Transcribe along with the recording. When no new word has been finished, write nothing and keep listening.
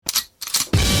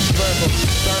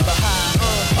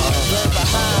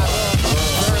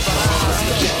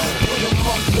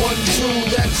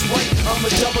2, that's right, I'm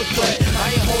a double threat.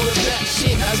 I ain't holding back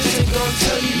shit, I just ain't gonna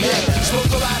tell you yet.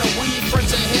 Smoke a lot of weed,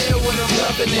 friends are here when I'm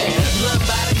loving it. Love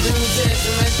by the goons,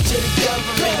 instruments to the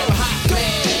government. I'm hot,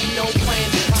 man, ain't no plan.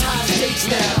 Time states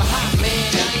now, hot,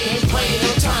 man, I ain't playing,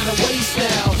 no time to waste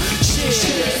now. Shit,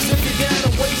 if you're down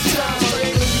to waste time,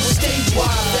 stage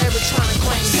wide, ever trying to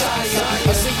claim size.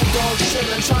 I see you dogs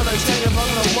chillin', trying to train them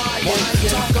on the wire.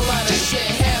 Talk a lot of shit,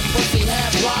 half pussy,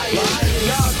 half liar.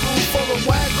 Y'all crew full of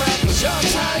whack rappers, y'all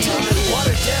tired.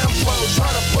 Water down flow,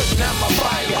 trying to put down my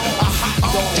fire. A hot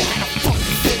dog, had a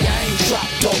fucking figure, I ain't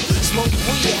dropped though. Smoke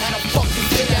weed, had a fucking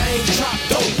figure, I ain't dropped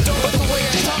though. But the way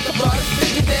I talk about it,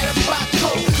 figure that I'm black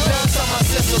coat. Now it's on my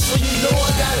sister, so you know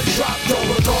I gotta drop though.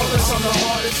 Regardless, I'm the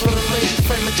hardest for the ladies,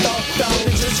 frame of thought. The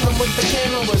just come with the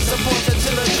cameras, support it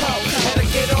to the top. Had to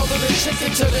get all of the chicks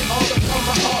until they all become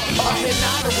my heart. I hit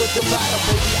out with the battle,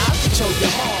 baby, I control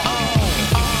your heart.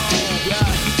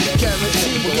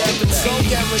 Guarantee,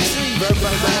 guarantee.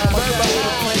 Verbal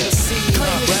claim the seed.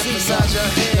 Rap inside your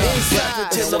head. Inside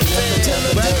till I'm dead.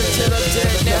 Till I'm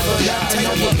dead. Never die.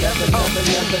 Never gonna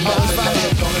die.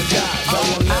 Never gonna die.